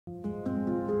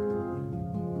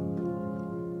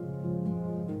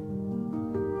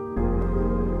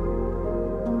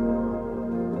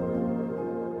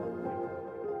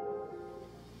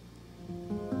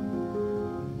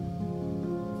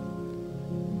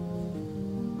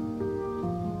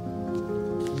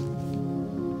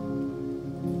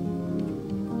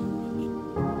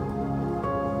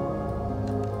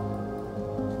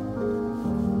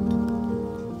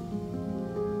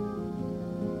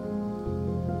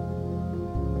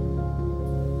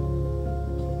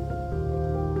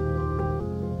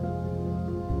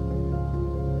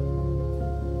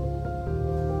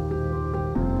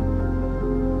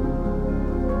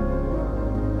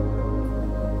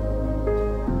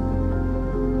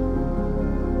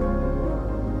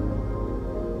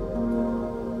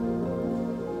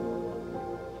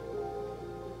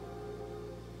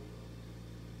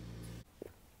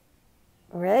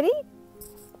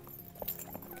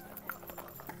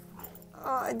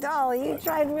Oh, Dolly, you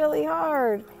tried really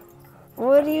hard.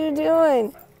 What are you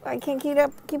doing? I can't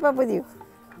keep up with you.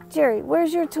 Jerry,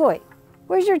 where's your toy?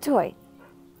 Where's your toy?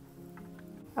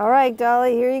 All right,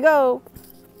 Dolly, here you go.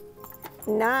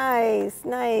 Nice,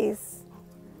 nice.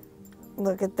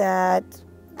 Look at that.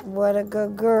 What a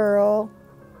good girl.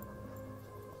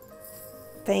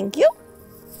 Thank you.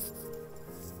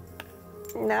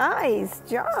 Nice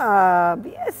job.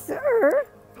 Yes, sir.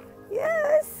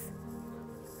 Yes.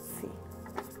 Let's see.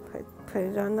 Put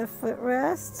it on the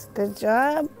footrest. Good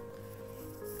job.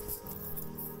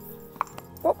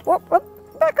 Whoop, whoop, whoop.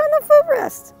 Back on the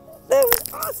footrest. That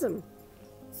was awesome.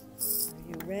 Are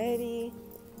you ready?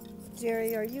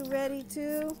 Jerry, are you ready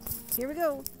too? Here we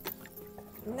go.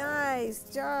 Nice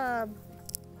job.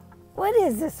 What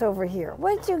is this over here?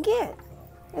 What did you get?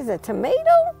 Is it a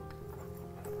tomato?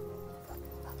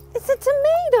 It's a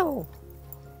tomato.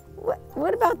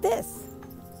 What about this?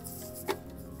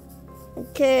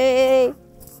 Okay.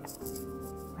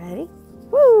 Ready?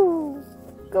 Woo!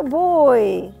 Good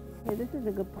boy. Yeah, this is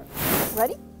a good part.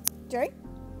 Ready? Jerry?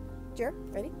 Jerry,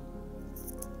 ready?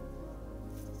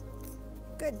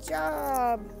 Good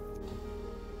job.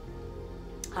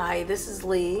 Hi, this is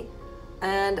Lee,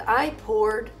 and I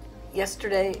poured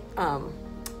yesterday.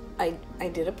 I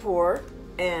did a pour,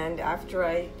 and after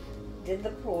I did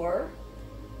the pour,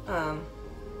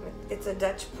 it's a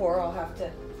Dutch pour. I'll have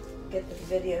to get the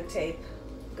videotape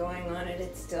going on it.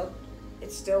 It's still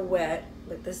wet,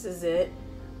 but this is it.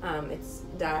 It's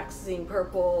Dioxazine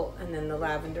purple, and then the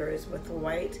lavender is with the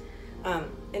white.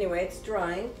 Anyway, it's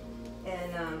drying,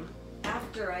 and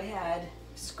after I had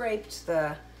scraped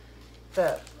the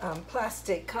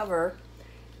plastic cover,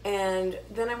 and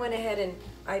then I went ahead and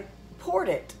I poured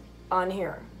it on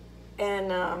here,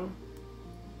 and I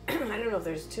don't know if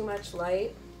there's too much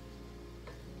light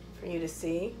for you to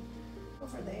see.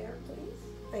 Over there, please.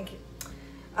 Thank you.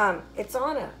 It's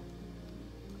on a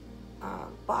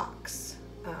box,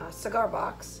 cigar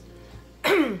box,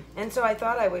 and so I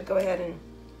thought I would go ahead and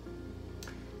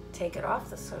take it off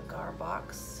the cigar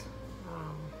box.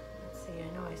 Let's see, I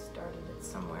know I started it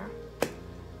somewhere.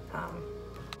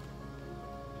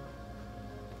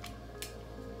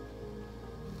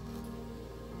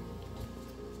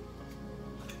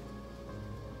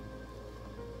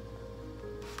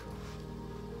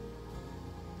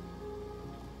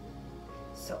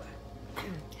 So,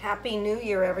 Happy New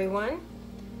Year, everyone.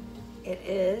 It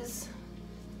is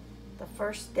the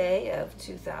first day of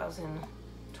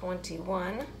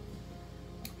 2021,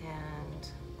 and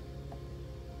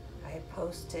I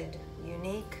posted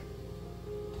unique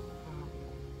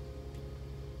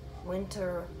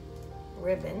winter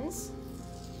ribbons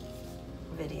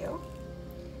video.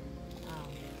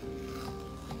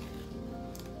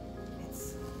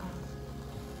 It's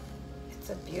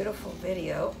a beautiful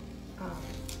video.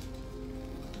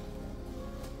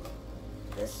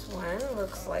 This one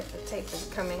looks like the tape is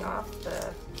coming off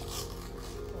the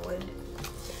wood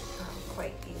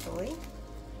quite easily.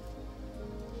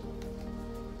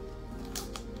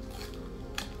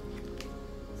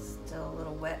 Still a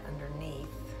little wet underneath.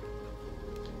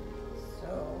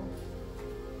 So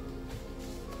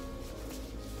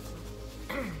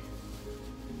I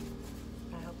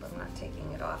hope I'm not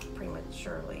taking it off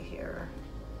prematurely here.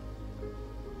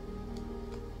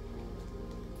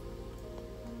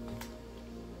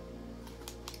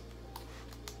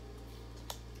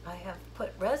 I have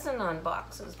put resin on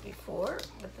boxes before,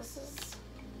 but this is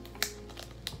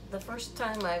the first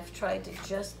time I've tried to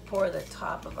just pour the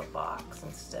top of a box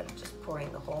instead of just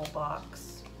pouring the whole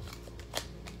box.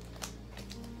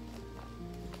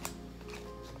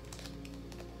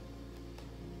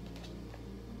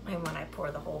 And when I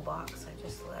pour the whole box, I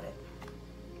just let it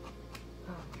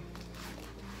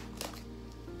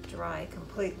dry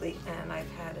completely, and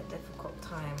I've had a difficult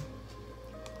time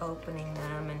opening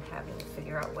them and having to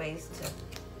figure out ways to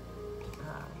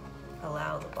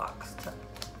allow the box to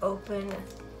open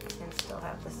and still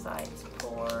have the sides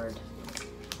poured.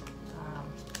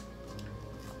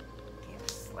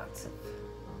 Yes, lots of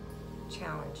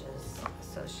challenges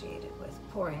associated with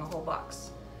pouring a whole box.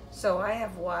 So I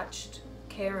have watched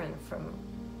Karen from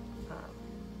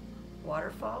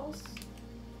Waterfalls.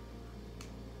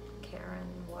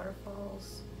 Karen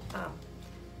Waterfalls.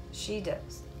 She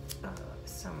does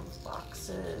some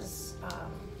boxes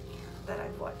that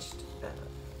I've watched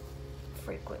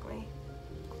frequently.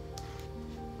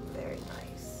 Very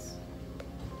nice.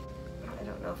 I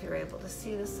don't know if you're able to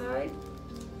see the side.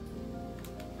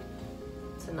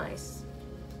 It's a nice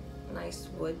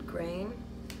wood grain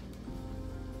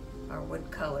or wood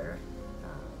color.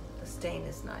 The stain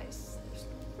is nice. There's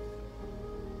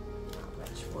not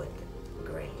much wood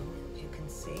grain, as you can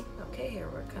see. Okay, here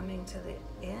we're coming to the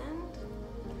end.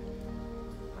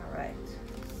 All right,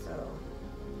 so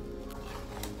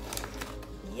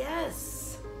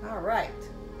yes. All right,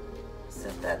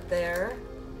 set that there.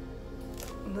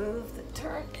 Move the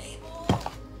turntable.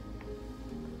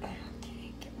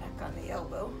 Okay, get back on the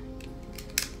elbow.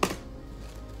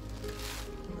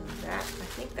 Move that. I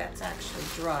think that's actually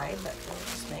dry, but we'll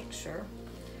just make sure.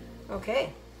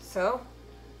 Okay, so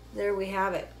there we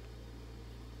have it.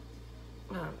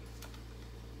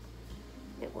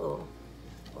 It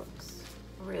looks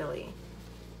really.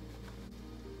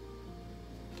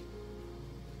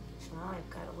 Now I've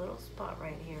got a little spot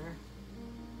right here.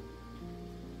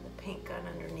 The paint got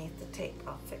underneath the tape.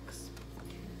 I'll fix.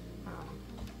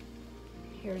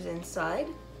 Here's inside.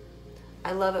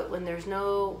 I love it when there's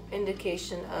no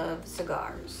indication of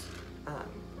cigars.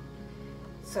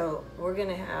 So we're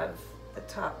gonna have the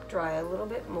top dry a little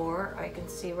bit more. I can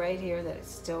see right here that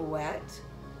it's still wet.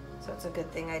 So it's a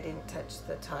good thing I didn't touch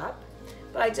the top.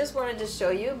 But I just wanted to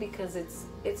show you because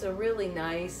it's a really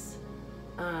nice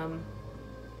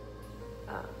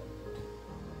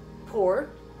pour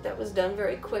that was done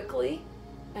very quickly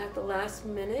at the last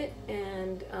minute,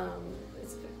 and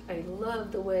I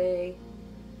love the way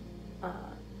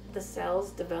the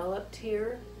cells developed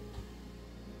here,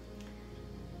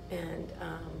 and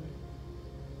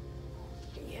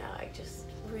yeah, I just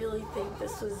really think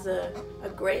this was a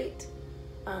great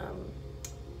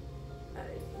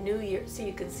New Year. See,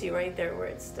 you can see right there where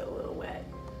it's still a little wet.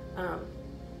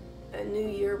 A New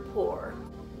Year pour.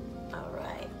 All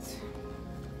right.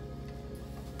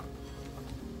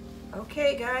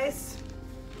 Okay, guys.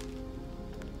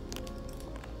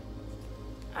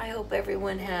 I hope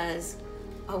everyone has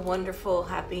a wonderful,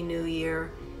 happy New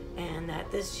Year, and that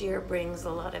this year brings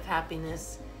a lot of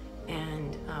happiness,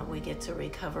 and we get to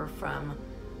recover from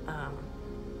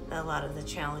a lot of the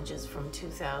challenges from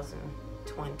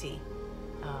 2020.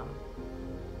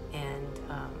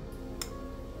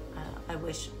 I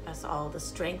wish us all the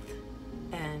strength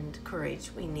and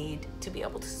courage we need to be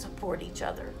able to support each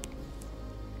other.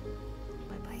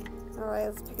 Bye-bye. All right,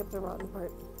 let's pick up the rotten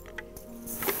part.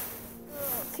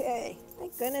 Okay,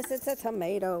 thank goodness it's a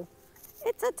tomato.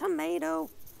 It's a tomato.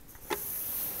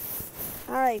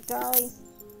 All right, Dolly,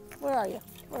 where are you?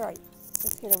 Where are you?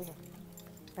 Let's get over here.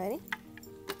 Ready?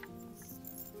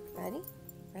 Ready?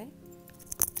 Ready?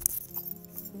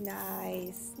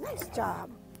 Nice. Nice job.